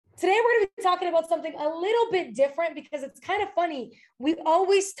Today we're going to be talking about something a little bit different because it's kind of funny. We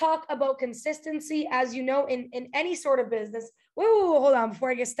always talk about consistency, as you know, in any sort of business. Whoa, hold on.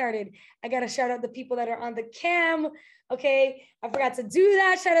 Before I get started, I got to shout out the people that are on the cam. Okay. I forgot to do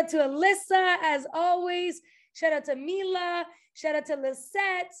that. Shout out to Alyssa, as always. Shout out to Mila. Shout out to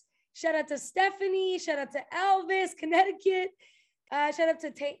Lisette. Shout out to Stephanie. Shout out to Elvis, Connecticut. Shout out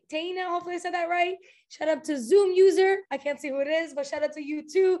to Tana. Hopefully I said that right. Shout out to Zoom user. I can't see who it is, but shout out to you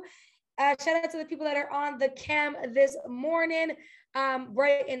too. Shout out to the people that are on the cam this morning,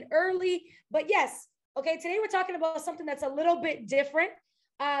 bright and early. But yes, okay, today we're talking about something that's a little bit different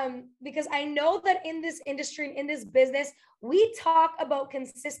because I know that in this industry and in this business, we talk about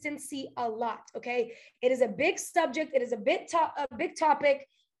consistency a lot, okay? It is a big subject. It is a big topic.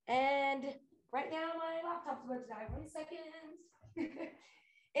 And right now my laptop's about to die. 1 second.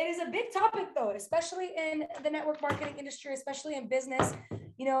 It is a big topic though, especially in the network marketing industry, especially in business.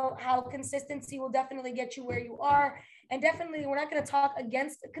 You know, how consistency will definitely get you where you are. And definitely we're not going to talk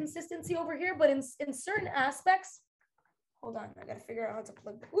against consistency over here, but in certain aspects, hold on, I got to figure out how to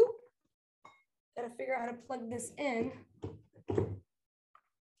plug this in.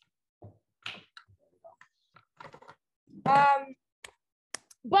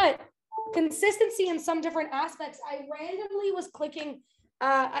 But consistency in some different aspects. I randomly was clicking.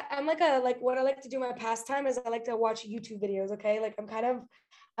 I'm like what I like to do in my pastime is I like to watch YouTube videos. Okay, like I'm kind of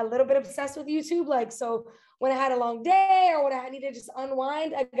a little bit obsessed with YouTube. Like, so when I had a long day or when I needed to just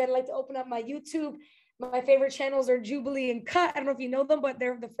unwind, I like to open up my YouTube. My favorite channels are Jubilee and Cut. I don't know if you know them, but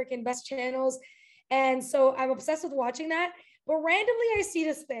they're the freaking best channels. And so I'm obsessed with watching that. But randomly I see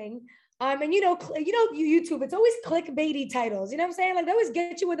this thing. And you know, YouTube, it's always clickbaity titles. You know what I'm saying? Like they always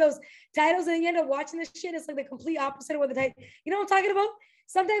get you with those titles and you end up watching this shit. It's like the complete opposite of what the title, you know what I'm talking about?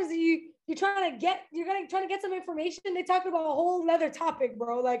 Sometimes you're trying to get some information. They talk about a whole other topic,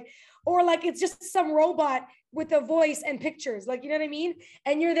 bro. Like, or like it's just some robot with a voice and pictures. Like, you know what I mean?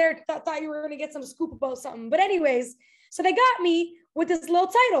 And you're there, thought you were going to get some scoop about something. But anyways, so they got me with this little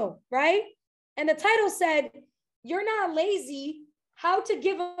title, right? And the title said, "You're not lazy. How to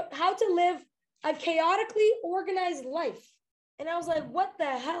live a chaotically organized life." And I was like, what the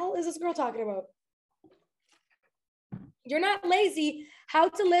hell is this girl talking about? You're not lazy. How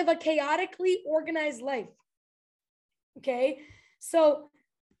to live a chaotically organized life. Okay. So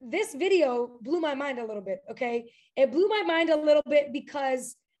this video blew my mind a little bit. Okay. It blew my mind a little bit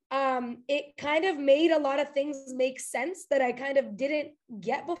because it kind of made a lot of things make sense that I kind of didn't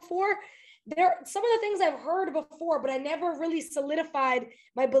get before. There are some of the things I've heard before, but I never really solidified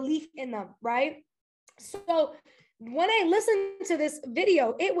my belief in them, right? So when I listened to this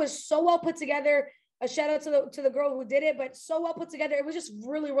video, it was so well put together. A shout out to the girl who did it, but so well put together. It was just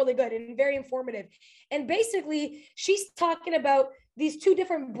really, really good and very informative. And basically, she's talking about these two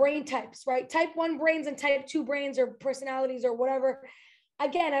different brain types, right? Type 1 brains and type 2 brains or personalities or whatever.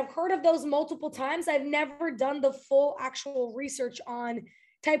 Again, I've heard of those multiple times. I've never done the full actual research on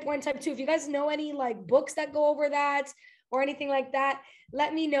type 1, type 2. If you guys know any like books that go over that or anything like that,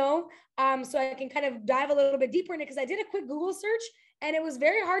 let me know so I can kind of dive a little bit deeper in it, because I did a quick Google search and it was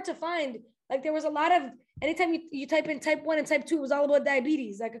very hard to find. Like there was a lot of, anytime you type in type 1 and type 2, it was all about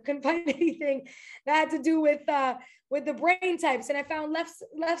diabetes. Like I couldn't find anything that had to do with the brain types. And I found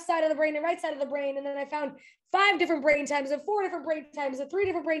left side of the brain and right side of the brain. And then I found 5 different brain types and 4 different brain types and 3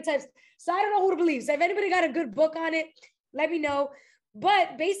 different brain types. So I don't know who to believe. So if anybody got a good book on it, let me know.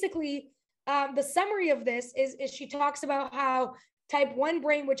 But basically, the summary of this is she talks about how type 1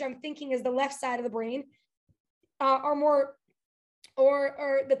 brain, which I'm thinking is the left side of the brain, are more,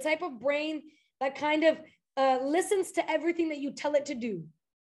 or the type of brain that kind of listens to everything that you tell it to do,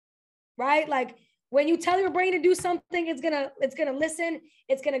 right? Like when you tell your brain to do something, it's gonna listen.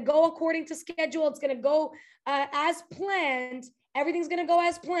 It's gonna go according to schedule. It's gonna go as planned. Everything's going to go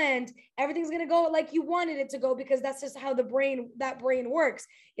as planned. Everything's going to go like you wanted it to go, because that's just how that brain works.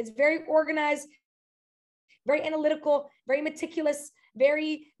 It's very organized, very analytical, very meticulous,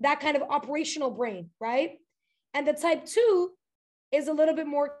 that kind of operational brain, right? And the type 2 is a little bit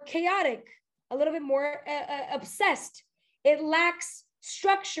more chaotic, a little bit more obsessed. It lacks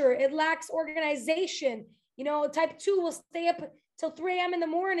structure. It lacks organization. You know, type 2 will stay up till 3 a.m. in the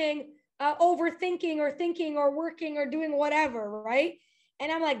morning overthinking or thinking or working or doing whatever, right?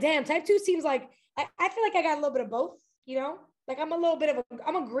 And I'm like, damn, type 2 seems like, I feel like I got a little bit of both, you know? Like I'm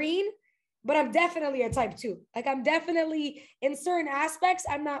a green, but I'm definitely a type 2. Like I'm definitely, in certain aspects,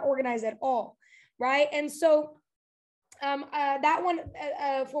 I'm not organized at all, right? And so that one,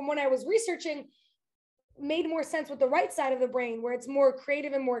 from when I was researching, made more sense with the right side of the brain, where it's more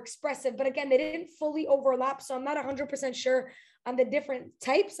creative and more expressive. But again, they didn't fully overlap. So I'm not 100% sure on the different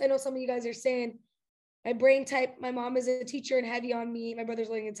types. I know some of you guys are saying my brain type, my mom is a teacher and heavy on me. My brother's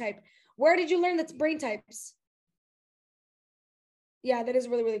learning a type. Where did you learn the brain types? Yeah, that is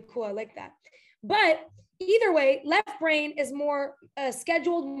really, really cool. I like that. But either way, left brain is more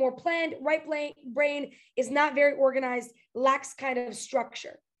scheduled, more planned. Right brain is not very organized, lacks kind of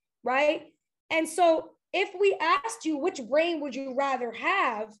structure, right? And so if we asked you which brain would you rather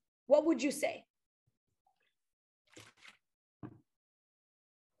have, what would you say?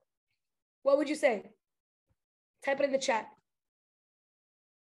 What would you say? Type it in the chat.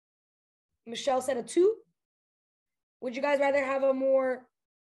 Michelle said a 2. Would you guys rather have a more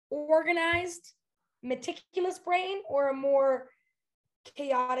organized, meticulous brain or a more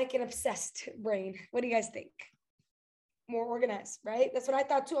chaotic and obsessed brain? What do you guys think? More organized, right? That's what I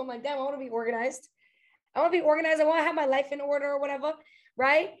thought too. I'm like, damn, I want to be organized. I want to be organized. I want to have my life in order or whatever,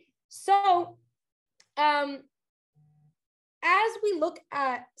 right? So, as we look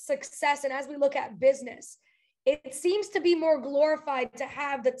at success and as we look at business, it seems to be more glorified to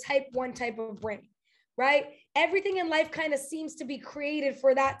have the type 1 type of brain, right? Everything in life kind of seems to be created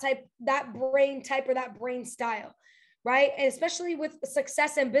for that type, that brain type or that brain style, right? And especially with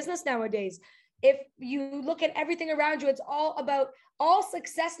success and business nowadays, if you look at everything around you, it's all about all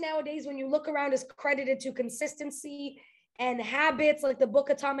success nowadays. When you look around, is credited to consistency and habits, like the book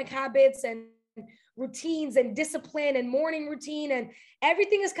Atomic Habits, and routines and discipline and morning routine, and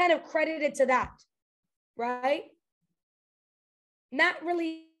everything is kind of credited to that, right? Not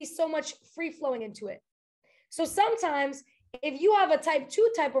really so much free flowing into it. So sometimes if you have a type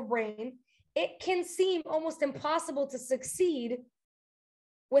 2 type of brain, it can seem almost impossible to succeed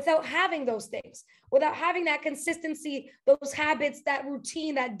without having those things, without having that consistency, those habits, that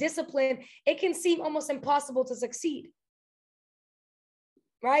routine, that discipline. It can seem almost impossible to succeed,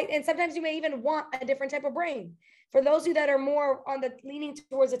 right? And sometimes you may even want a different type of brain. For those of you that are more on the leaning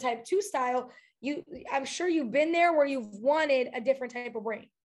towards a type 2 style, I'm sure you've been there where you've wanted a different type of brain.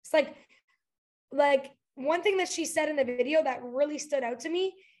 It's like one thing that she said in the video that really stood out to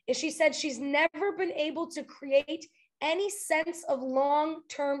me is she said she's never been able to create any sense of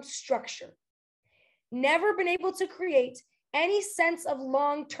long-term structure. Never been able to create any sense of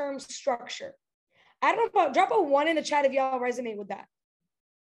long-term structure. I don't know about, drop a 1 in the chat if y'all resonate with that.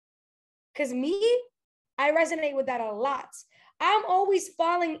 Because me, I resonate with that a lot. I'm always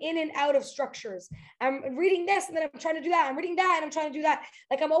falling in and out of structures. I'm reading this and then I'm trying to do that. I'm reading that and I'm trying to do that.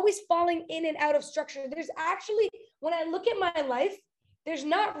 Like I'm always falling in and out of structure. There's actually, when I look at my life, there's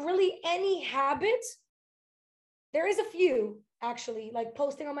not really any habit. There is a few actually, like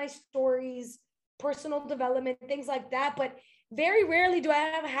posting on my stories, personal development, things like that. But very rarely do I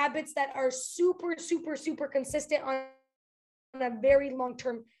have habits that are super, super, super consistent on a very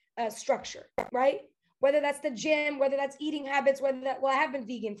long-term structure, right? Whether that's the gym, whether that's eating habits, whether that, well, I have been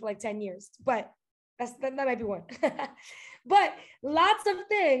vegan for like 10 years, but that might be one. But lots of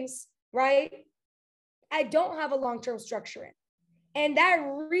things, right? I don't have a long-term structure in. And that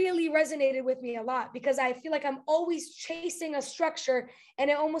really resonated with me a lot because I feel like I'm always chasing a structure and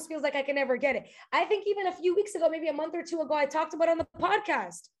it almost feels like I can never get it. I think even a few weeks ago, maybe a month or 2 ago, I talked about on the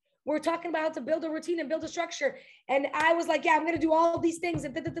podcast. We're talking about how to build a routine and build a structure. And I was like, yeah, I'm going to do all these things.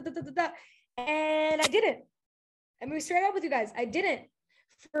 And I didn't. I'm going to be straight up with you guys. I didn't.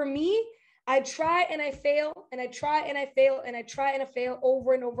 For me, I try and I fail and I try and I fail and I try and I fail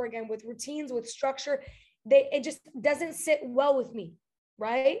over and over again with routines, with structure. It just doesn't sit well with me,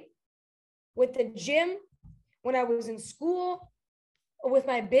 right? With the gym, when I was in school, with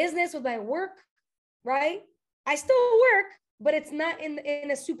my business, with my work, right? I still work, but it's not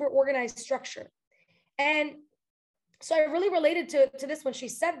in a super organized structure. And so I really related to this when she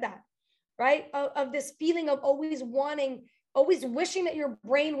said that, right? Of this feeling of always wishing that your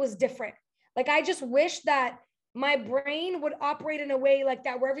brain was different. Like, I just wish that my brain would operate in a way like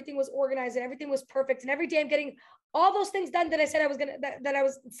that, where everything was organized and everything was perfect. And every day I'm getting all those things done that I said I was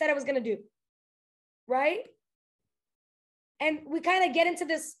going to do. Right. And we kind of get into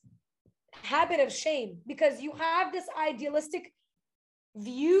this habit of shame because you have this idealistic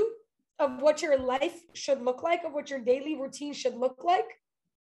view of what your life should look like, of what your daily routine should look like,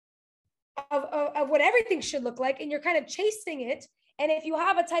 of what everything should look like. And you're kind of chasing it. And if you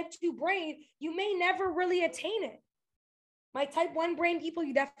have a type 2 brain, you may never really attain it. My type 1 brain people,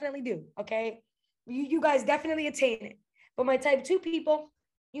 you definitely do, okay? You guys definitely attain it. But my type 2 people,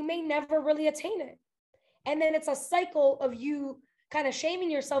 you may never really attain it. And then it's a cycle of you kind of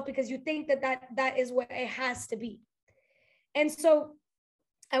shaming yourself because you think that is what it has to be. And so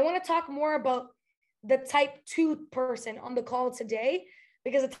I want to talk more about the type 2 person on the call today,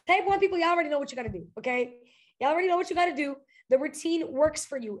 because the type 1 people, you already know what you got to do, okay? You already know what you got to do. The routine works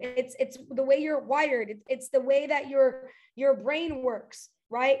for you. It's the way you're wired. It's the way that your brain works,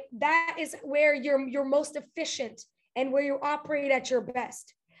 right? That is where you're most efficient and where you operate at your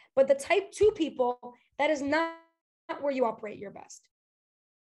best. But the type 2 people, that is not where you operate your best.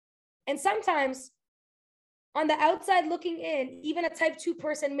 And sometimes on the outside looking in, even a type 2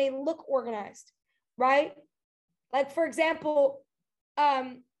 person may look organized, right? Like, for example,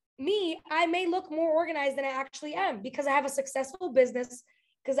 me, I may look more organized than I actually am because I have a successful business,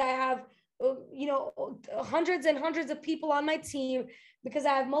 because I have, hundreds and hundreds of people on my team, because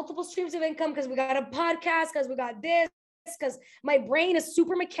I have multiple streams of income, because we got a podcast, because we got this, because my brain is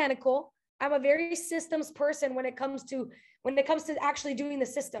super mechanical. I'm a very systems person when it comes to actually doing the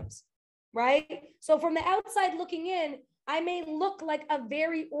systems, right? So from the outside looking in, I may look like a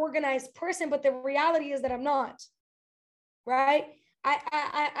very organized person, but the reality is that I'm not, right?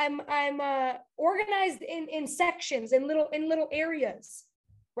 I'm organized in sections, in little areas,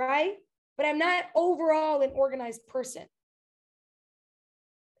 right? But I'm not overall an organized person.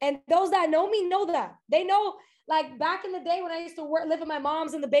 And those that know me know that. They know, like, back in the day when I used to live with my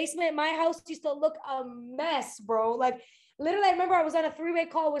mom's in the basement, my house used to look a mess, bro. Like, literally, I remember I was on a 3-way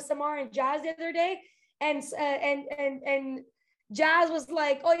call with Samar and Jazz the other day, and Jazz was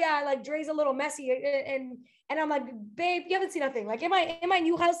like, "Oh yeah, like Dre's a little messy," and I'm like, "Babe, you haven't seen nothing. Like in my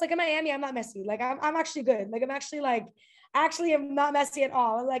new house, like in Miami, I'm not messy. Like I'm actually good. Like I'm actually am not messy at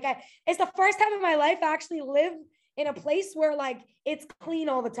all. Like it's the first time in my life I actually live in a place where like it's clean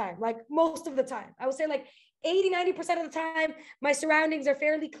all the time. Like most of the time, I would say like 80-90% of the time, my surroundings are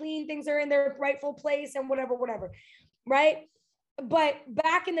fairly clean. Things are in their rightful place and whatever, right? But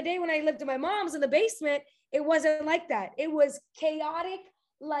back in the day when I lived in my mom's in the basement, it wasn't like that. It was chaotic,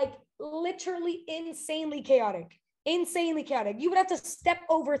 like literally insanely chaotic. You would have to step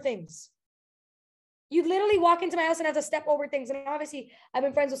over things. You'd literally walk into my house and have to step over things. And obviously, I've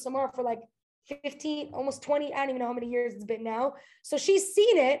been friends with Samara for like 15, almost 20, I don't even know how many years it's been now. So she's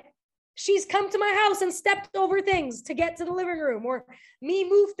seen it. She's come to my house and stepped over things to get to the living room, or me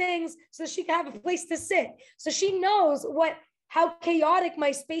move things so she can have a place to sit. So she knows how chaotic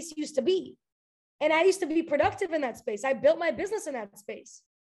my space used to be. And I used to be productive in that space. I built my business in that space,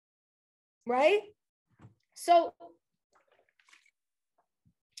 right? So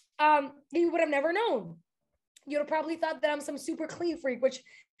you would have never known. You'd have probably thought that I'm some super clean freak, which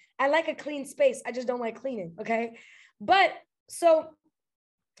I like a clean space. I just don't like cleaning, okay? But so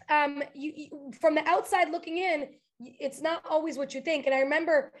you from the outside looking in, it's not always what you think. And I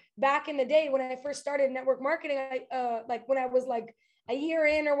remember back in the day when I first started network marketing, like when I was like a year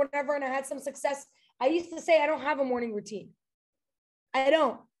in or whatever, and I had some success, I used to say, I don't have a morning routine. I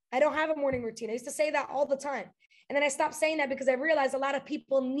don't have a morning routine. I used to say that all the time. And then I stopped saying that because I realized a lot of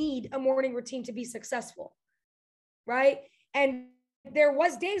people need a morning routine to be successful, right? And there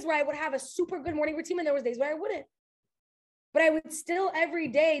was days where I would have a super good morning routine, and there was days where I wouldn't. But I would still every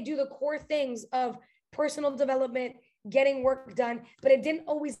day do the core things of personal development, getting work done, but it didn't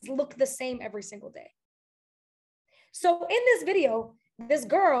always look the same every single day. So in this video, this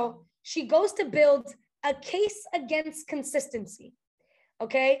girl, she goes to build a case against consistency.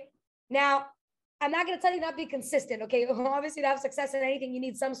 Okay. Now, I'm not going to tell you not be consistent. Okay. Obviously, to have success in anything, you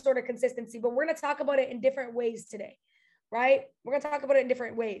need some sort of consistency, but we're going to talk about it in different ways today, right? We're going to talk about it in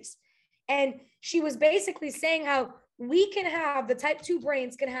different ways. And she was basically saying how we can have, the type 2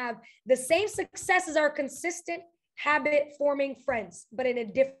 brains can have the same success as our consistent habit forming friends, but in a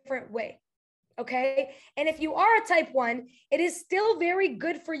different way. Okay. And if you are a type 1, it is still very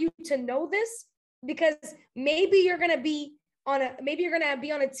good for you to know this, because maybe you're going to be on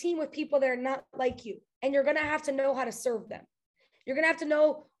a team with people that are not like you, and you're going to have to know how to serve them. You're going to have to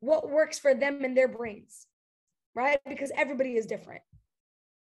know what works for them and their brains, right? Because everybody is different.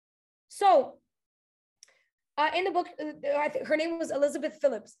 So in the book, her name was Elizabeth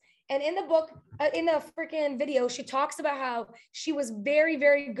Phillips. And in the book, in the freaking video, she talks about how she was very,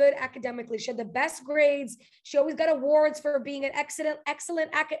 very good academically. She had the best grades. She always got awards for being an excellent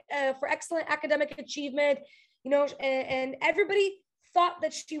academic achievement, and everybody thought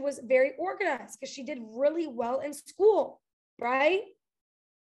that she was very organized because she did really well in school, right?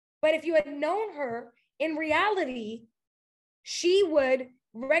 But if you had known her, in reality, she would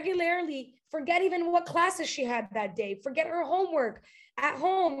regularly forget even what classes she had that day, forget her homework at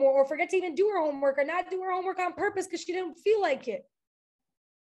home, or forget to even do her homework, or not do her homework on purpose because she didn't feel like it.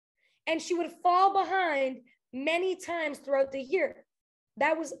 And she would fall behind many times throughout the year.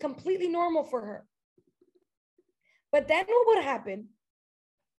 That was completely normal for her. But then what would happen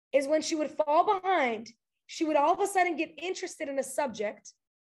is when she would fall behind, she would all of a sudden get interested in a subject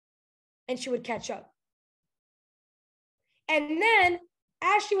and she would catch up. And then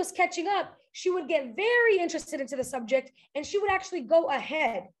as she was catching up, she would get very interested into the subject and she would actually go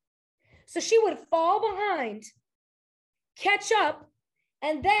ahead. So she would fall behind, catch up,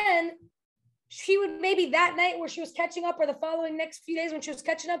 and then she would maybe that night where she was catching up or the following next few days when she was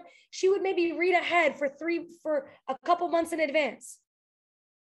catching up, she would maybe read ahead for a couple months in advance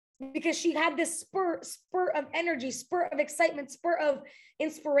because she had this spur of energy, spur of excitement, spur of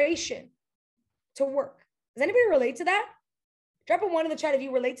inspiration to work. Does anybody relate to that? Drop a 1 in the chat if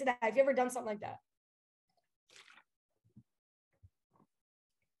you relate to that. Have you ever done something like that?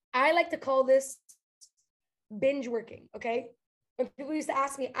 I like to call this binge working, okay? When people used to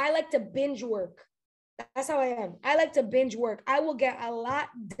ask me, I like to binge work. That's how I am. I like to binge work. I will get a lot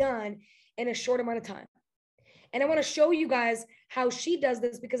done in a short amount of time. And I want to show you guys how she does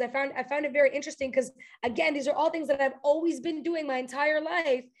this because I found it very interesting because, again, these are all things that I've always been doing my entire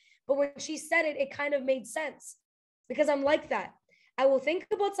life. But when she said it, it kind of made sense because I'm like that. I will think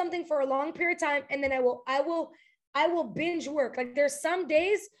about something for a long period of time and then I will binge work. Like there's some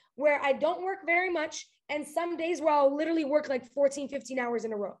days where I don't work very much and some days where I'll literally work like 14, 15 hours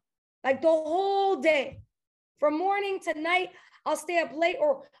in a row. Like the whole day from morning to night, I'll stay up late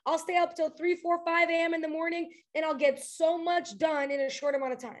or I'll stay up till 3, 4, 5 a.m. in the morning and I'll get so much done in a short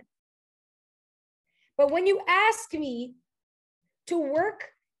amount of time. But when you ask me to work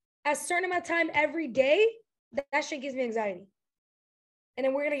a certain amount of time every day, that shit gives me anxiety. And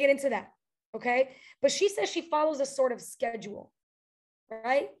then we're going to get into that. Okay. But she says she follows a sort of schedule,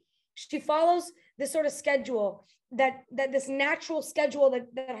 right? She follows this sort of schedule that this natural schedule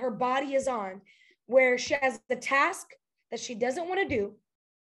that her body is on, where she has the task that she doesn't want to do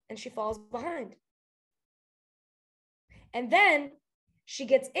and she falls behind. And then she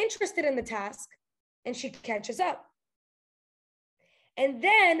gets interested in the task and she catches up. And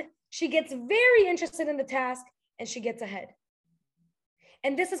then she gets very interested in the task and she gets ahead.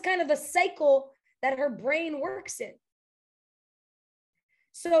 And this is kind of the cycle that her brain works in.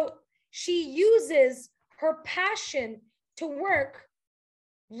 So she uses her passion to work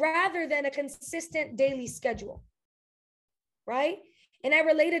rather than a consistent daily schedule, right? And I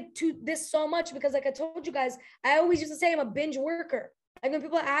related to this so much because, like I told you guys, I always used to say I'm a binge worker. Like when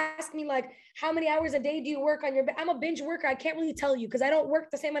people ask me like, how many hours a day do you work on your bed? I'm a binge worker. I can't really tell you because I don't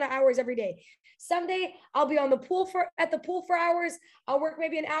work the same amount of hours every day. Someday I'll be at the pool for hours. I'll work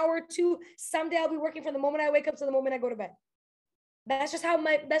maybe an hour or two. Someday I'll be working from the moment I wake up to the moment I go to bed. That's just how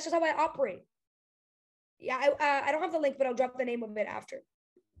I operate. Yeah, I don't have the link, but I'll drop the name of it after.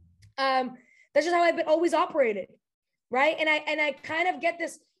 That's just how I've been always operated, right? And I kind of get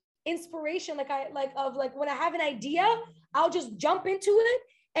this inspiration, like when I have an idea, I'll just jump into it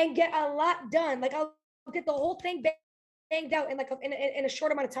and get a lot done. Like I'll get the whole thing banged out in a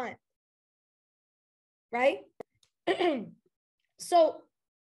short amount of time, right? So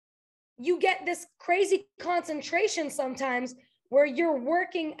you get this crazy concentration sometimes where you're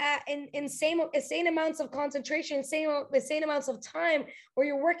working at insane amounts of concentration, insane amounts of time, where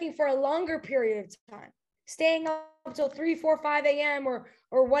you're working for a longer period of time, staying up till 3, 4, 5 a.m.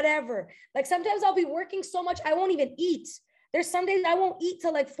 or whatever. Like sometimes I'll be working so much I won't even eat. There's some days I won't eat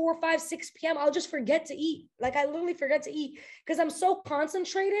till like 4, 5, 6 p.m. I'll just forget to eat. Like I literally forget to eat because I'm so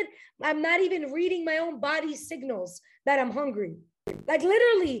concentrated. I'm not even reading my own body's signals that I'm hungry. Like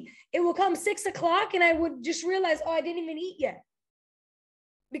literally, it will come 6 o'clock and I would just realize, oh, I didn't even eat yet.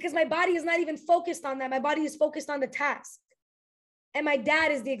 Because my body is not even focused on that. My body is focused on the task. And my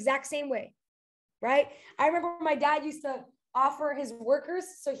dad is the exact same way, right? I remember my dad used to offer his workers.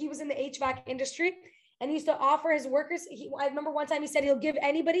 So he was in the HVAC industry and he used to offer his workers. I remember one time he said he'll give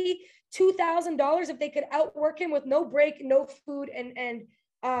anybody $2,000 if they could outwork him with no break, no food, and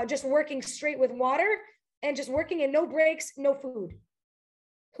just working straight with water and just working and no breaks, no food.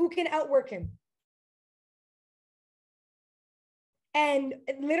 Who can outwork him? And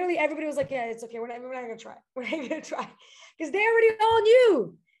literally everybody was like, yeah, it's okay. We're not going to try. We're not going to try. Because they already all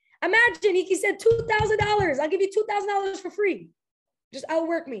knew. Imagine he said $2,000. I'll give you $2,000 for free. Just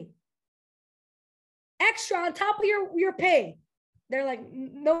outwork me. Extra on top of your pay. They're like,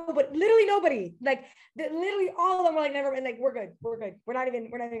 nobody, literally nobody. Like literally all of them were like, never, and like, we're good. We're not even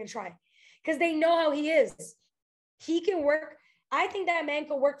going to try. Because they know how he is. He can work. I think that man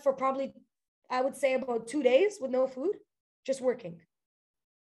could work for probably, I would say about 2 days with no food. Just working.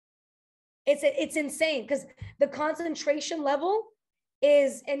 It's insane because the concentration level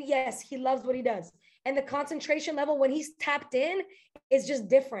is, and yes, he loves what he does. And the concentration level when he's tapped in is just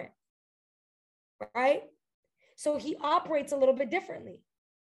different, right? So he operates a little bit differently.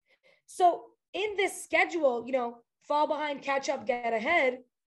 So in this schedule, fall behind, catch up, get ahead,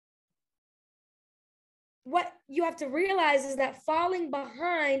 what you have to realize is that falling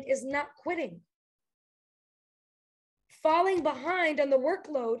behind is not quitting. Falling behind on the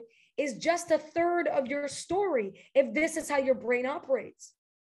workload is just a third of your story if this is how your brain operates.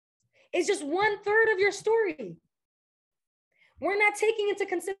 It's just 1/3 of your story. We're not taking into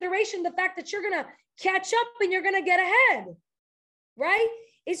consideration the fact that you're going to catch up and you're going to get ahead, right?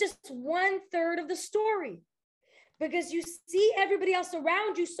 It's just 1/3 of the story. Because you see everybody else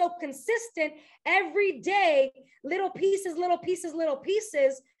around you so consistent every day, little pieces,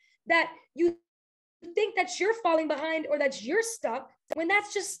 that you think that you're falling behind or that you're stuck, when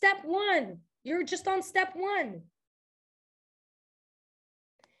that's just step one. You're just on step one.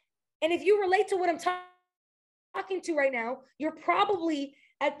 And if you relate to what I'm talking to right now, you're probably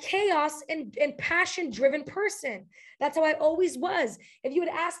a chaos and passion-driven person. That's how I always was. If you had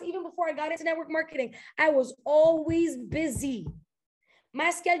asked me even before I got into network marketing, I was always busy.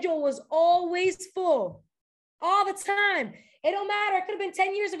 My schedule was always full, all the time. It don't matter. It could have been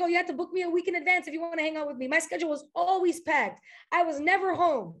 10 years ago. You had to book me a week in advance if you want to hang out with me. My schedule was always packed. I was never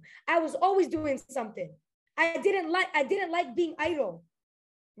home. I was always doing something. I didn't like being idle,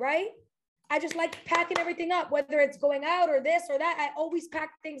 right? I just like packing everything up, whether it's going out or this or that. I always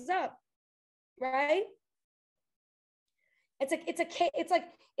pack things up, right?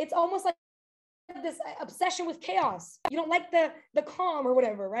 It's almost like this obsession with chaos. You don't like the calm or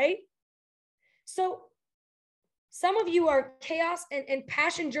whatever, right? So some of you are chaos and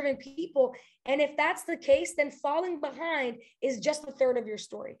passion-driven people. And if that's the case, then falling behind is just a third of your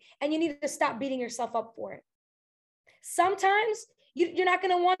story. And you need to stop beating yourself up for it. Sometimes you're not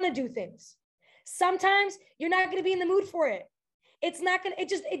going to want to do things. Sometimes you're not going to be in the mood for it. It's not going to,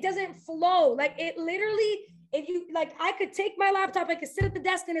 it doesn't flow. Like it literally, if you, like, I could take my laptop, I could sit at the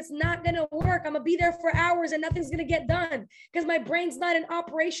desk and it's not going to work. I'm going to be there for hours and nothing's going to get done because my brain's not in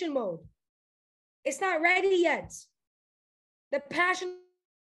operation mode. It's not ready yet. The passion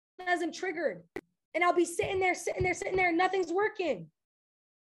hasn't triggered. And I'll be sitting there, and nothing's working.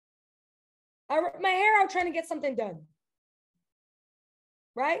 I rip my hair out trying to get something done.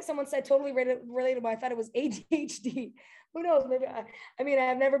 Right? Someone said totally relatable. I thought it was ADHD. Who knows? Maybe I mean,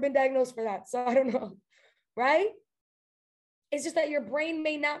 I've never been diagnosed for that, so I don't know. Right? It's just that your brain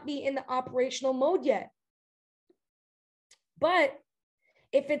may not be in the operational mode yet. But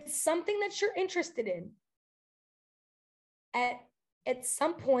if it's something that you're interested in, at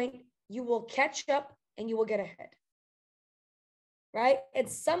some point, you will catch up and you will get ahead. Right? At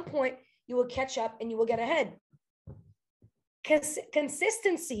some point, you will catch up and you will get ahead.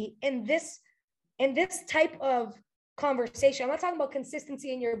 Consistency in this type of conversation. I'm not talking about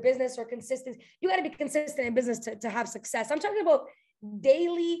consistency in your business or consistency. You got to be consistent in business to have success. I'm talking about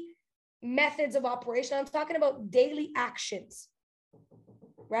daily methods of operation. I'm talking about daily actions,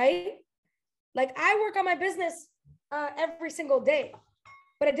 right? Like I work on my business every single day,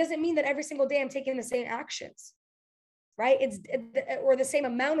 but it doesn't mean that every single day I'm taking the same actions, right? Or the same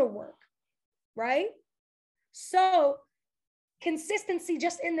amount of work, right? So consistency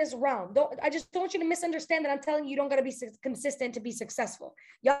just in this realm. I just don't want you to misunderstand that I'm telling you don't got to be consistent to be successful.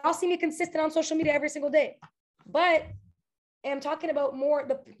 Y'all see me consistent on social media every single day, but I'm talking about more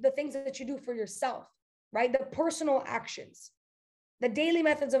the things that you do for yourself, right? The personal actions, the daily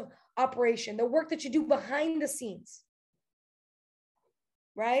methods of operation, the work that you do behind the scenes,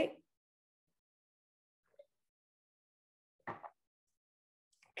 right?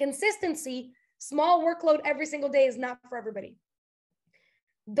 Consistency, small workload every single day is not for everybody.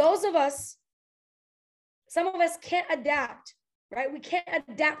 Those of us, some of us can't adapt, right? We can't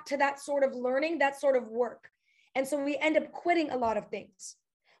adapt to that sort of learning, that sort of work. And so we end up quitting a lot of things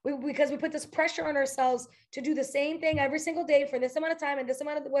because we put this pressure on ourselves to do the same thing every single day for this amount of time and this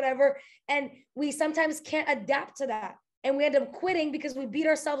amount of whatever. And we sometimes can't adapt to that. And we end up quitting because we beat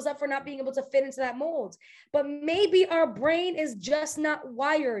ourselves up for not being able to fit into that mold. But maybe our brain is just not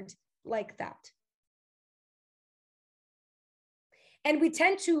wired like that. And we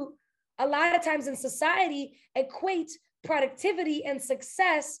tend to, a lot of times in society, equate productivity and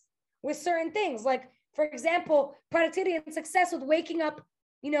success with certain things. Like, for example, productivity and success with waking up,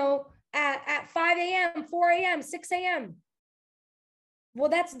 at 5 a.m., 4 a.m., 6 a.m. Well,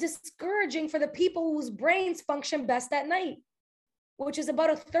 that's discouraging for the people whose brains function best at night, which is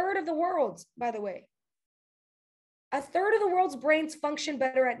about a third of the world's, by the way. A third of the world's brains function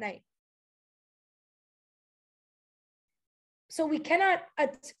better at night. So we cannot,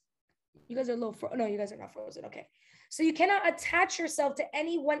 you guys are a little, no, you guys are not frozen. Okay. So you cannot attach yourself to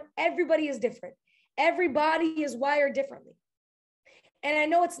anyone. Everybody is different. Everybody is wired differently. And I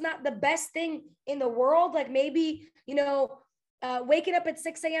know it's not the best thing in the world. Like maybe, waking up at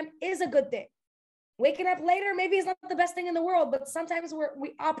 6 a.m. is a good thing. Waking up later maybe is not the best thing in the world, but sometimes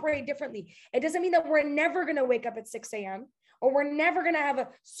we operate differently. It doesn't mean that we're never going to wake up at 6 a.m. or we're never going to have a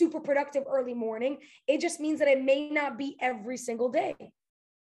super productive early morning. It just means that it may not be every single day.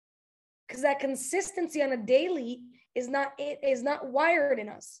 Because that consistency on a daily is not wired in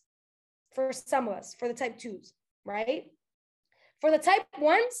us for some of us, for the type 2s, right? For the type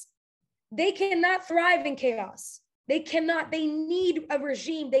 1s, they cannot thrive in chaos. They need a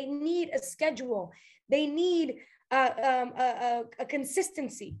regime. They need a schedule. They need a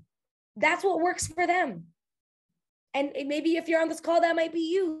consistency. That's what works for them. And maybe if you're on this call, that might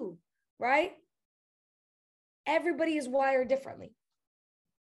be you, right? Everybody is wired differently.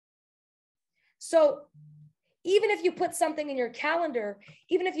 So even if you put something in your calendar,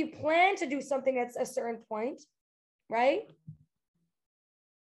 even if you plan to do something at a certain point, right?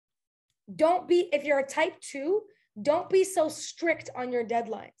 If you're a type 2, don't be so strict on your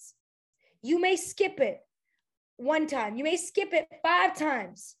deadlines. You may skip it one time. You may skip it 5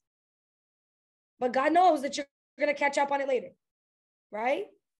 times. But God knows that you're going to catch up on it later, right?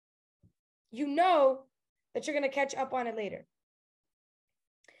 You know that you're going to catch up on it later.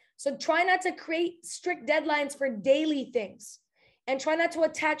 So try not to create strict deadlines for daily things, and try not to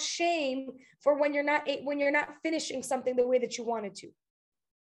attach shame for when you're not finishing something the way that you wanted to.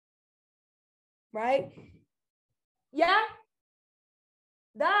 Right? Yeah?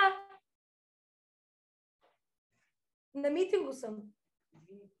 Da. Na meeting usam.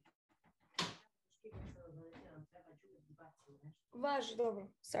 Vaż, dobro.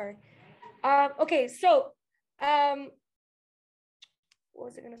 Sorry. Okay, so what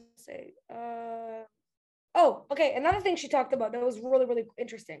was I gonna say? Okay. Another thing she talked about that was really, really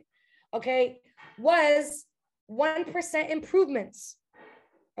interesting, okay, was 1% improvements.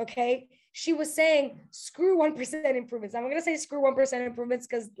 Okay. She was saying, screw 1% improvements. I'm going to say screw 1% improvements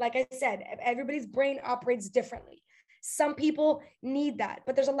because, like I said, everybody's brain operates differently. Some people need that,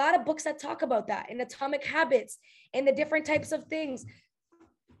 but there's a lot of books that talk about that in Atomic Habits and the different types of things,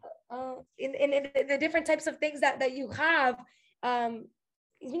 in the different types of things that you have.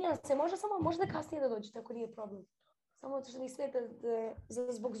 Извинявам се, може да каснije да dođete ако nije problem. Само što mi smeta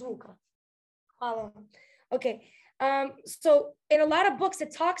zbog zvuka. Hvala. Okay. So in a lot of books,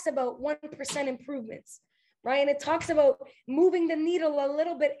 it talks about 1% improvements, right? And it talks about moving the needle a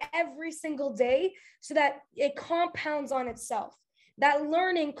little bit every single day so that it compounds on itself. That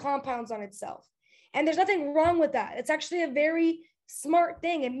learning compounds on itself. And there's nothing wrong with that. It's actually a very smart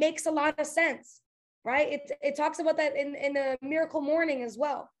thing. It makes a lot of sense, right? It talks about that in the Miracle Morning as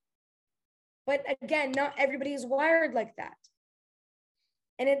well. But again, not everybody is wired like that.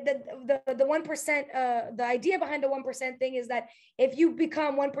 And the 1%, the idea behind the 1% thing is that if you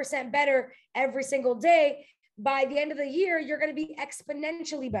become 1% better every single day, by the end of the year, you're going to be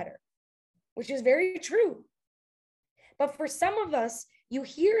exponentially better, which is very true. But for some of us, you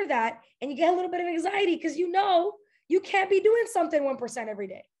hear that and you get a little bit of anxiety because you know you can't be doing something 1% every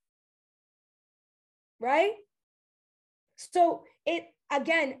day, right? So it,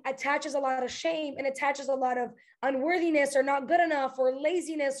 again, attaches a lot of shame and attaches a lot of unworthiness or not good enough or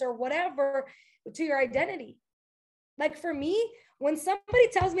laziness or whatever to your identity. Like for me, when somebody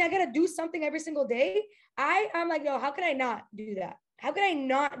tells me I got to do something every single day, I'm like, yo, how can I not do that? How can I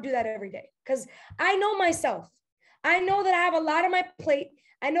not do that every day? Because I know myself. I know that I have a lot on my plate.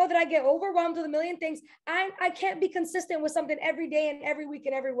 I know that I get overwhelmed with a million things. I can't be consistent with something every day and every week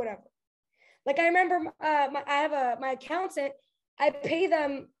and every whatever. Like I remember I have my accountant, I pay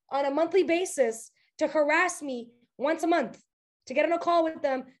them on a monthly basis to harass me once a month, to get on a call with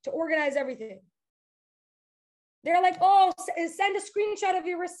them, to organize everything. They're like, oh, send a screenshot of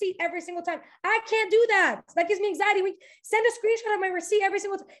your receipt every single time. I can't do that. That gives me anxiety. Send a screenshot of my receipt every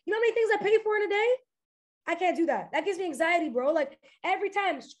single time. You know how many things I pay for in a day? I can't do that. That gives me anxiety, bro. Like every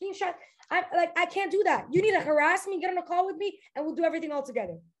time, screenshot. I can't do that. You need to harass me, get on a call with me, and we'll do everything all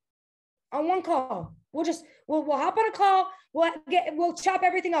together. On one call. We'll hop on a call. We'll chop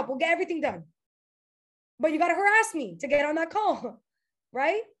everything up. We'll get everything done. But you got to harass me to get on that call,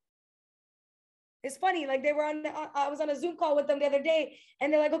 right? It's funny, like I was on a Zoom call with them the other day,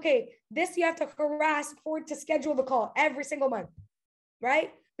 and they're like, okay, this you have to harass to schedule the call every single month,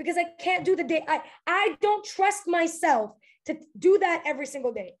 right? Because I can't do the day. I don't trust myself to do that every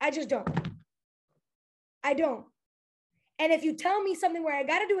single day. I just don't. I don't. And if you tell me something where I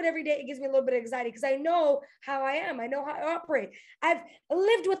got to do it every day, it gives me a little bit of anxiety because I know how I am. I know how I operate. I've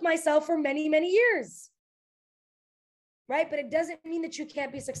lived with myself for many, many years. Right? But it doesn't mean that you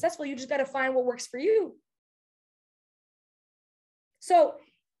can't be successful. You just got to find what works for you. So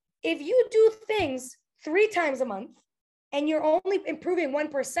if you do things 3 times a month and you're only improving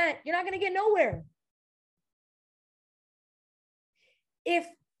 1%, you're not going to get nowhere. if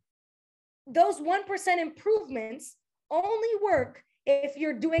those 1% improvements only work if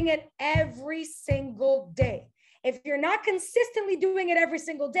you're doing it every single day. If you're not consistently doing it every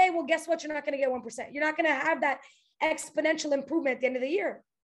single day, well, guess what? You're not going to get 1%. You're not going to have that exponential improvement at the end of the year.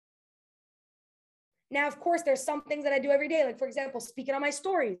 Now, of course, there's some things that I do every day. Like, for example, speaking on my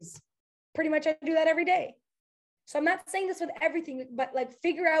stories. Pretty much I do that every day. So I'm not saying this with everything, but like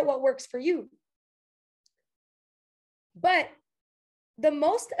figure out what works for you. But the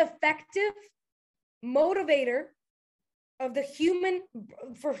most effective motivator of the human,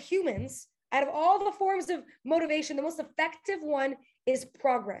 for humans, out of all the forms of motivation, the most effective one is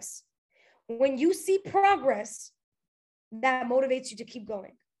progress. When you see progress, that motivates you to keep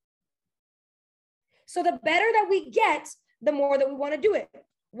going. So the better that we get, the more that we want to do it.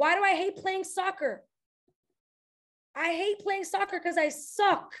 Why do I hate playing soccer? I hate playing soccer because I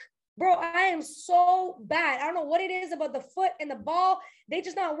suck. Bro, I am so bad. I don't know what it is about the foot and the ball. They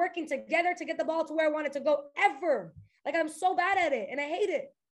just not working together to get the ball to where I want it to go ever. Like, I'm so bad at it and I hate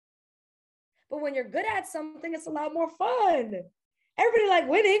it. But when you're good at something, it's a lot more fun. Everybody like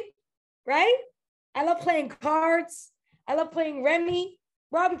winning, right? I love playing cards. I love playing Remy.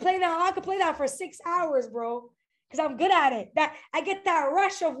 Bro, I'll be playing that. I could play that for 6 hours, bro, because I'm good at it. That I get that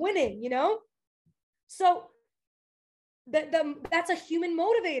rush of winning, you know? So that's a human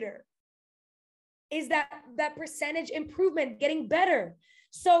motivator, is that percentage improvement, getting better.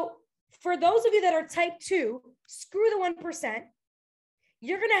 So for those of you that are type 2, screw the 1%.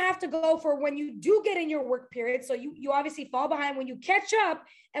 You're going to have to go for when you do get in your work period. So you obviously fall behind. When you catch up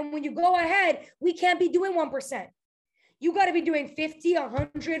and when you go ahead, we can't be doing 1%. You got to be doing 50,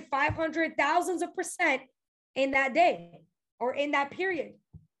 100, 500, thousands of percent in that day or in that period,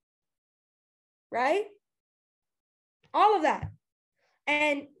 right? All of that.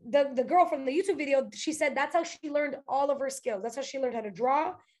 And the girl from the YouTube video, she said that's how she learned all of her skills. That's how she learned how to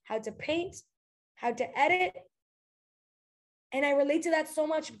draw, how to paint, how to edit. And I relate to that so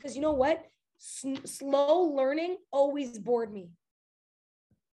much because you know what? Slow learning always bored me.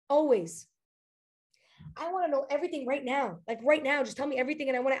 Always. I want to know everything right now. Like right now, just tell me everything.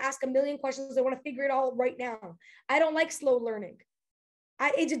 And I want to ask a million questions. I want to figure it all right now. I don't like slow learning.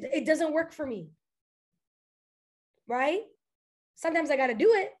 It doesn't work for me. Right? Sometimes I got to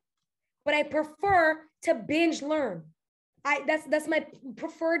do it, but I prefer to binge learn. That's my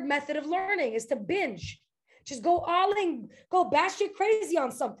preferred method of learning, is to binge. Just go all in, go batshit crazy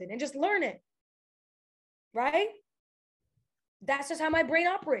on something and just learn it. Right? That's just how my brain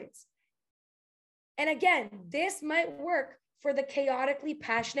operates. And again, this might work for the chaotically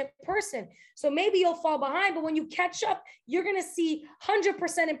passionate person. So maybe you'll fall behind, but when you catch up, you're going to see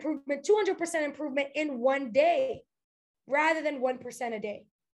 100% improvement, 200% improvement in one day rather than 1% a day.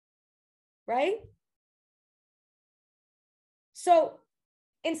 Right? So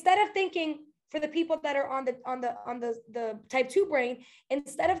instead of thinking, for the people that are on the type 2 brain,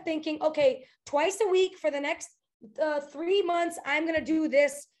 instead of thinking, okay, twice a week for the next 3 months, I'm going to do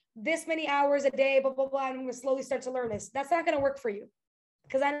this many hours a day, blah, blah, blah. And I'm going to slowly start to learn this. That's not going to work for you,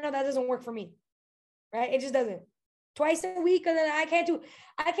 because I know that doesn't work for me, right? It just doesn't. Twice a week, and then I can't do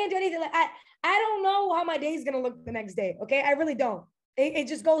anything. Like I don't know how my day is going to look the next day. Okay. I really don't. It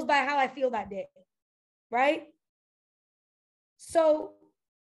just goes by how I feel that day. Right. So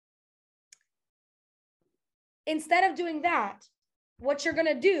instead of doing that, what you're going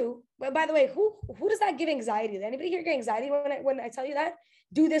to do, well, by the way, who does that give anxiety? Anybody here get anxiety when I tell you that?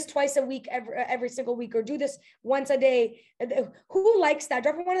 Do this twice a week, every single week, or do this once a day. Who likes that?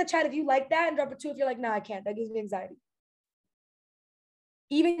 Drop a 1 in the chat if you like that, and drop a 2 if you're like, no, I can't. That gives me anxiety.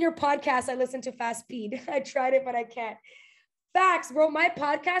 Even your podcast, I listen to fast speed. I tried it, but I can't. Facts, bro. My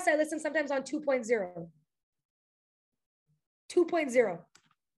podcast, I listen sometimes on 2.0. 2.0.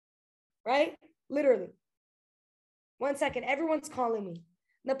 Right? Literally. 1 second. Everyone's calling me.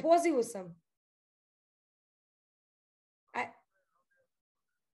 Naposi with some.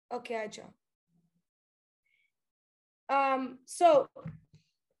 Okay, I jump. So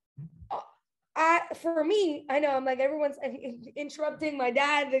for me, I know I'm like, everyone's interrupting my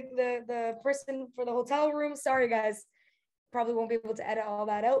dad, the person for the hotel room. Sorry, guys. Probably won't be able to edit all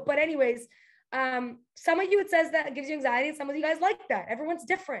that out. But anyways, some of you, it says that it gives you anxiety, and some of you guys like that. Everyone's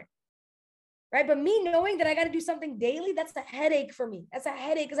different. Right? But me knowing that I got to do something daily, that's a headache for me. That's a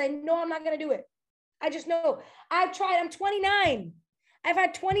headache because I know I'm not going to do it. I just know. I've tried. I'm 29. I've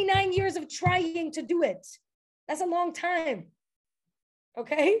had 29 years of trying to do it. That's a long time.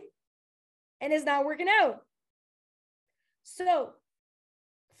 Okay? And it's not working out. So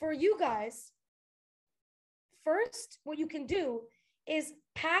for you guys, first, what you can do is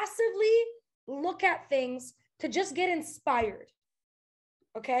passively look at things to just get inspired.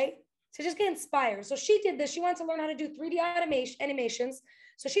 okay? To just get inspired. So she did this. She wanted to learn how to do 3D animations.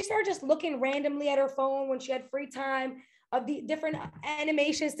 So she started just looking randomly at her phone when she had free time of the different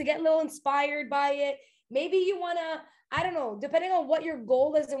animations to get a little inspired by it. Maybe you want to, I don't know, depending on what your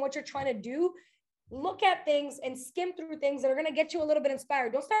goal is and what you're trying to do, look at things and skim through things that are going to get you a little bit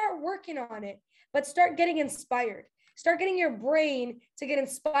inspired. Don't start working on it, but start getting inspired. Start getting your brain to get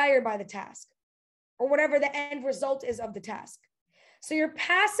inspired by the task or whatever the end result is of the task. So you're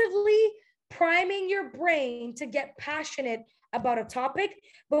passively priming your brain to get passionate about a topic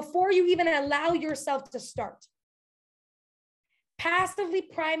before you even allow yourself to start. Passively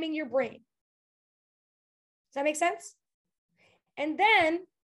priming your brain. Does that make sense? And then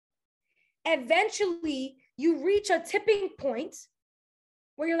eventually you reach a tipping point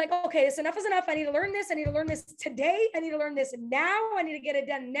where you're like, okay, this enough is enough. I need to learn this. I need to learn this today. I need to learn this now. I need to get it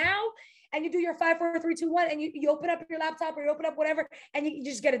done now. And you do your 5, 4, 3, 2, 1, and you open up your laptop or you open up whatever, and you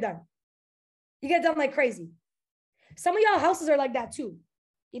just get it done. You get it done like crazy. Some of y'all houses are like that too.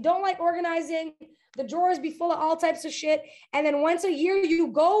 You don't like organizing. The drawers be full of all types of shit. And then once a year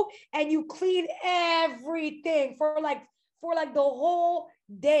you go and you clean everything for like the whole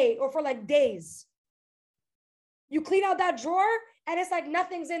day or for like days. You clean out that drawer and it's like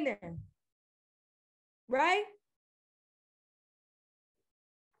nothing's in there. Right?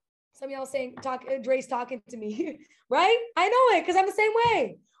 Some of y'all saying, Dre's talking to me, right? I know it because I'm the same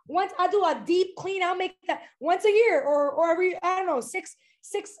way. Once I do a deep clean, I'll make that once a year or every, I don't know,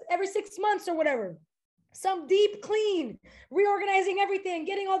 every 6 months or whatever. Some deep clean, reorganizing everything,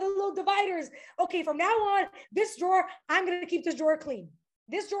 getting all the little dividers. Okay, from now on, this drawer, I'm going to keep this drawer clean.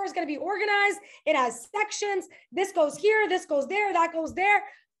 This drawer is going to be organized. It has sections. This goes here, this goes there, that goes there.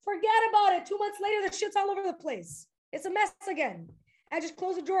 Forget about it. 2 months later, the shit's all over the place. It's a mess again. I just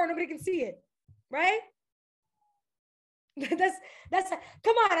close the drawer, nobody can see it, right? That's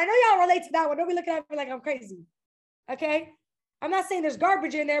come on. I know y'all relate to that one. Don't be looking at me like I'm crazy. Okay. I'm not saying there's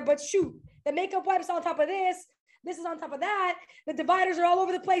garbage in there, but shoot, the makeup wipes on top of this. This is on top of that. The dividers are all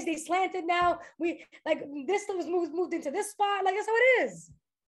over the place. They slanted now. We like this was moved into this spot. Like that's how it is.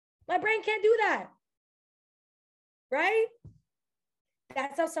 My brain can't do that. Right?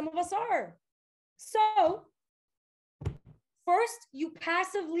 That's how some of us are. So first, you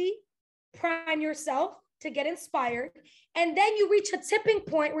passively prime yourself to get inspired. And then you reach a tipping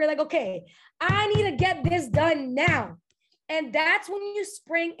point where you're like, okay, I need to get this done now. And that's when you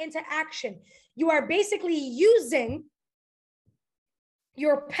spring into action. You are basically using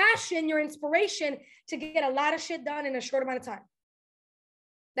your passion, your inspiration to get a lot of shit done in a short amount of time.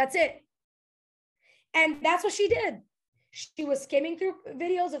 That's it. And that's what she did. She was skimming through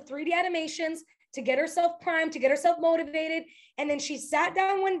videos of 3D animations to get herself primed, to get herself motivated. And then she sat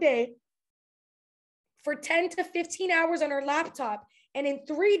down one day for 10 to 15 hours on her laptop. And in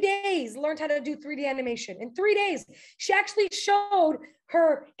 3 days, learned how to do 3D animation. In 3 days, she actually showed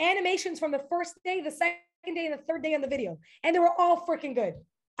her animations from the first day, the second day, and the third day on the video. And they were all freaking good.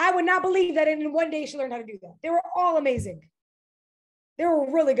 I would not believe that in 1 day she learned how to do that. They were all amazing. They were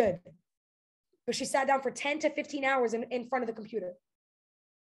really good. But she sat down for 10 to 15 hours in front of the computer.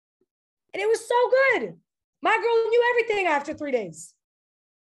 And it was so good. My girl knew everything after 3 days.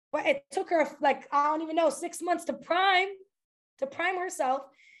 But it took her like, I don't even know, 6 months to prime herself.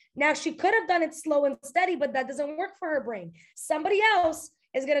 Now she could have done it slow and steady, but that doesn't work for her brain. Somebody else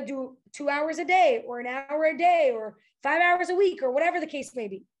is going to do 2 hours a day or an hour a day or 5 hours a week or whatever the case may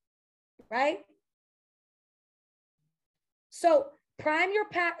be. Right? So prime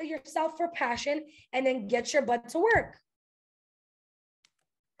yourself for passion and then get your butt to work.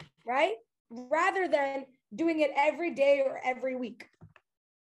 Right? Rather than doing it every day or every week.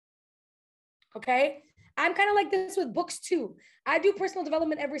 Okay? I'm kind of like this with books too. I do personal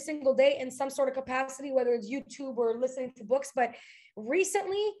development every single day in some sort of capacity, whether it's YouTube or listening to books. But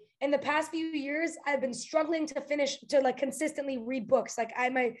recently, in the past few years, I've been struggling to like consistently read books. Like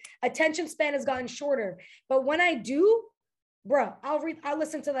my attention span has gotten shorter. But when I do, bro, I'll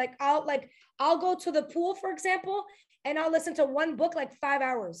listen to I'll go to the pool, for example, and I'll listen to one book like 5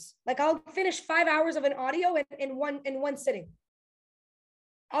 hours. Like I'll finish 5 hours of an audio in one sitting.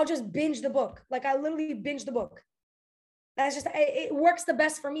 I'll just binge the book. Like I literally binge the book. That's just, it works the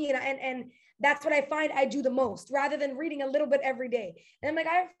best for me. And that's what I find I do the most rather than reading a little bit every day. And I'm like,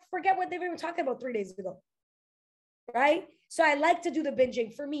 I forget what they were even talking about 3 days ago. Right? So I like to do the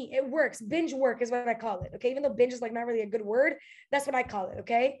binging. For me, it works. Binge work is what I call it. Okay. Even though binge is like not really a good word, that's what I call it.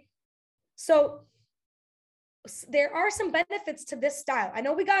 Okay. So there are some benefits to this style. I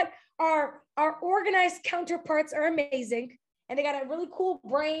know we got our organized counterparts are amazing. and they got a really cool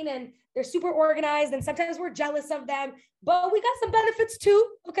brain and they're super organized. And sometimes we're jealous of them, but we got some benefits too.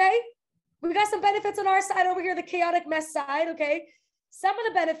 Okay. We got some benefits on our side over here, the chaotic mess side. Okay. Some of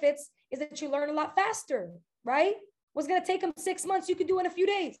the benefits is that you learn a lot faster, right? What's going to take them 6 months, you could do in a few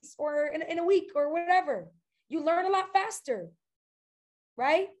days or in a week or whatever. You learn a lot faster,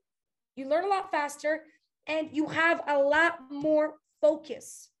 right? You learn a lot faster and you have a lot more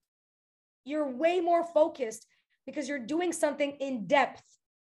focus. You're way more focused because you're doing something in depth,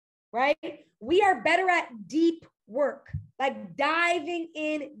 right? We are better at deep work, like diving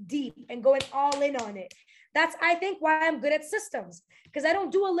in deep and going all in on it. That's, I think, why I'm good at systems, because I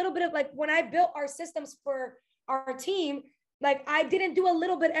don't do a little bit of, like, when I built our systems for our team, like, I didn't do a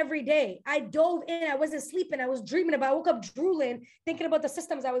little bit every day. I dove in. I wasn't sleeping. I was dreaming about, I woke up drooling, thinking about the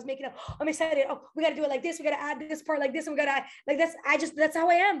systems I was making up. Oh, I'm excited. Oh, we got to do it like this. We got to add this part like this. And we got to add, like, that's how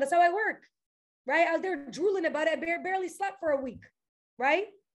I am. That's how I work, right? I was there drooling about it. I barely slept for a week, right?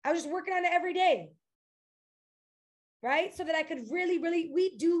 I was just working on it every day, right? So that I could really,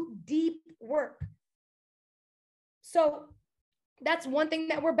 we do deep work. So that's one thing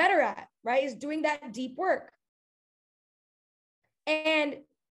that we're better at, right? Is doing that deep work. And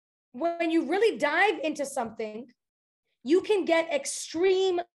when you really dive into something, you can get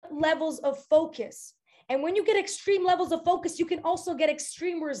extreme levels of focus. And when you get extreme levels of focus, you can also get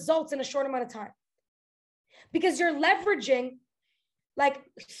extreme results in a short amount of time, because you're leveraging like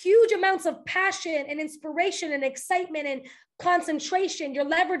huge amounts of passion and inspiration and excitement and concentration. You're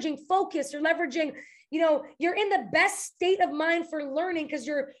leveraging focus. You're leveraging, you're in the best state of mind for learning because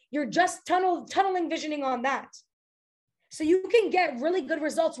you're just tunneling visioning on that. So you can get really good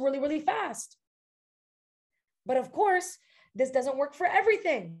results really, really fast. But of course, this doesn't work for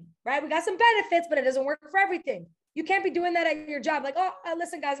everything, right? We got some benefits, but it doesn't work for everything. You can't be doing that at your job. Like, oh,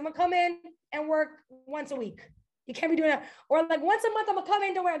 listen, guys, I'm gonna come in and work once a week. You can't be doing that. Or like once a month, I'm gonna come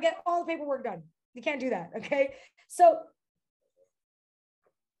in, don't worry, I'll get all the paperwork done. You can't do that, okay? So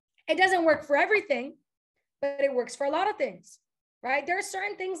it doesn't work for everything, but it works for a lot of things, right? There are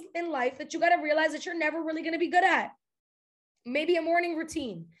certain things in life that you gotta realize that you're never really gonna be good at. Maybe a morning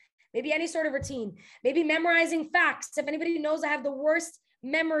routine, maybe any sort of routine, maybe memorizing facts. If anybody knows, I have the worst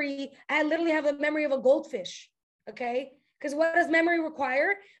memory. I literally have the memory of a goldfish, okay? Because what does memory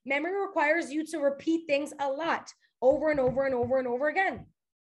require? Memory requires you to repeat things a lot, over and over and over and over again.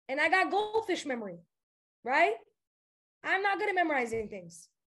 And I got goldfish memory, right? I'm not good at memorizing things.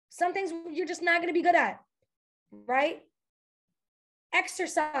 Some things you're just not going to be good at, right?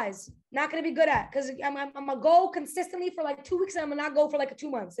 Exercise, not going to be good at, because I'm going to go consistently for like 2 weeks and I'm going to not go for like 2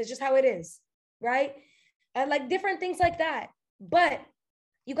 months. It's just how it is, right? And like different things like that. But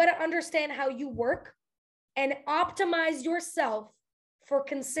you got to understand how you work and optimize yourself for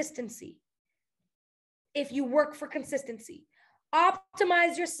consistency. If you work for consistency,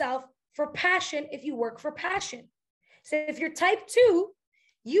 optimize yourself for passion. If you work for passion. So if you're type 2,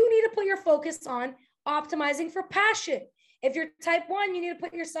 you need to put your focus on optimizing for passion. If you're type 1, you need to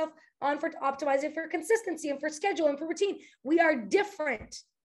put yourself on for optimizing for consistency and for schedule and for routine. We are different.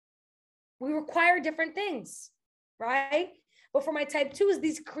 We require different things, right? But for my type 2 is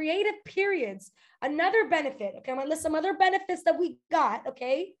these creative periods. Another benefit, okay? I'm gonna list some other benefits that we got,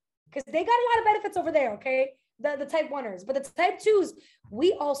 okay? Because they got a lot of benefits over there, okay? The type 1ers. But the type 2s,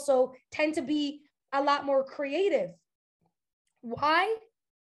 we also tend to be a lot more creative. Why?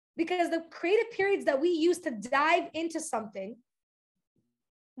 Because the creative periods that we use to dive into something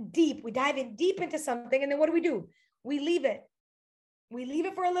deep, we dive in deep into something, and then what do? We leave it. We leave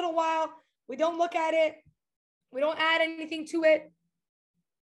it for a little while. We don't look at it. We don't add anything to it.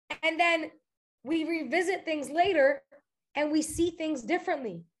 And then we revisit things later and we see things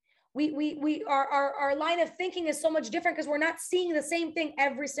differently. Our line of thinking is so much different because we're not seeing the same thing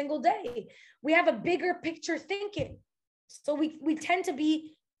every single day. We have a bigger picture thinking. So we tend to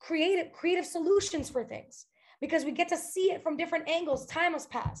be creative solutions for things because we get to see it from different angles. Time has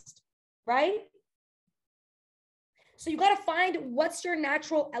passed, right? So you got to find what's your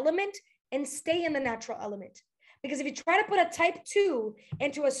natural element and stay in the natural element. Because if you try to put a type 2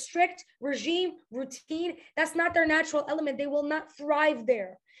 into a strict regime routine, that's not their natural element. They will not thrive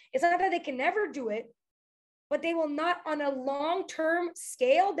there. It's not that they can never do it, but they will not, on a long-term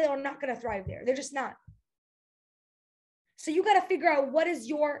scale, they are not going to thrive there. They're just not. So you got to figure out what is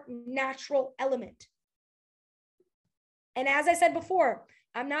your natural element. And as I said before,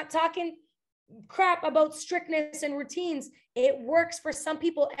 I'm not talking crap about strictness and routines. It works for some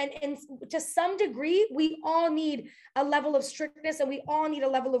people. And to some degree, we all need a level of strictness and we all need a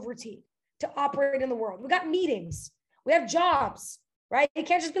level of routine to operate in the world. We got meetings, we have jobs, right? You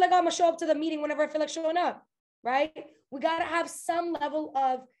can't just be like, oh, I'm gonna show up to the meeting whenever I feel like showing up, right? We got to have some level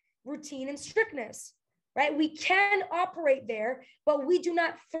of routine and strictness, right? We can operate there, but we do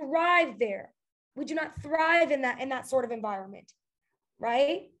not thrive there. We do not thrive in that sort of environment,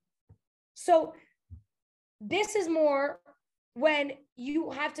 right? So this is more when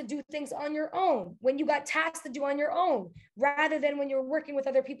you have to do things on your own, when you got tasks to do on your own, rather than when you're working with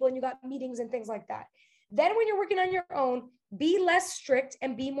other people and you got meetings and things like that. Then when you're working on your own, be less strict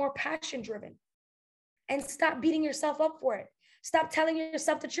and be more passion driven, and stop beating yourself up for it. Stop telling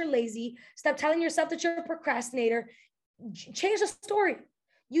yourself that you're lazy. Stop telling yourself that you're a procrastinator. Change the story.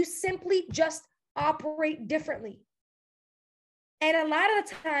 You simply just operate differently. And a lot of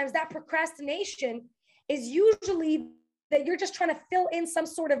the times that procrastination is usually that you're just trying to fill in some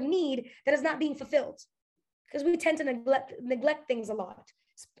sort of need that is not being fulfilled, because we tend to neglect things a lot,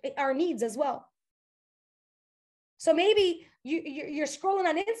 our needs as well. So maybe you're scrolling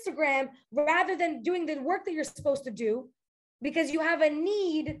on Instagram rather than doing the work that you're supposed to do because you have a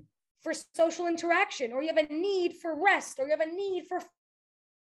need for social interaction, or you have a need for rest, or you have a need for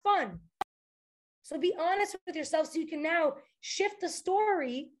fun. So be honest with yourself so you can now shift the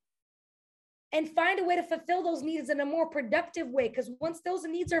story and find a way to fulfill those needs in a more productive way. Because once those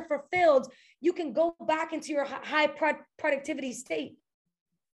needs are fulfilled, you can go back into your high productivity state,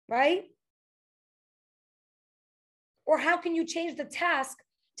 right? Or how can you change the task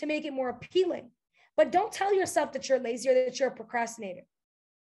to make it more appealing? But don't tell yourself that you're lazy or that you're a procrastinator.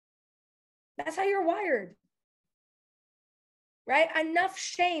 That's how you're wired, right? Enough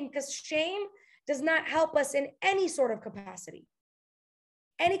shame, because shame does not help us in any sort of capacity.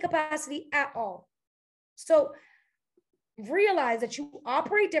 Any capacity at all. So realize that you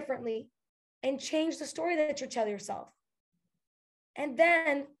operate differently and change the story that you tell yourself. And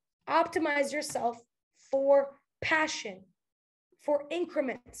then optimize yourself for passion, for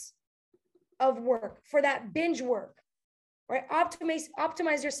increments of work, for that binge work, right?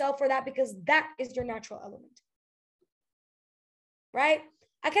 Optimize yourself for that, because that is your natural element, right?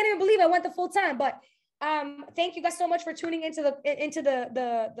 I can't even believe I went the full time, but thank you guys so much for tuning into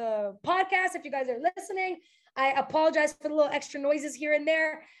the podcast. If you guys are listening, I apologize for the little extra noises here and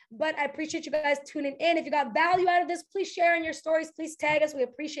there, but I appreciate you guys tuning in. If you got value out of this, please share in your stories. Please tag us. We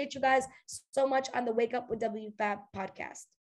appreciate you guys so much on the Wake Up with WFAB podcast.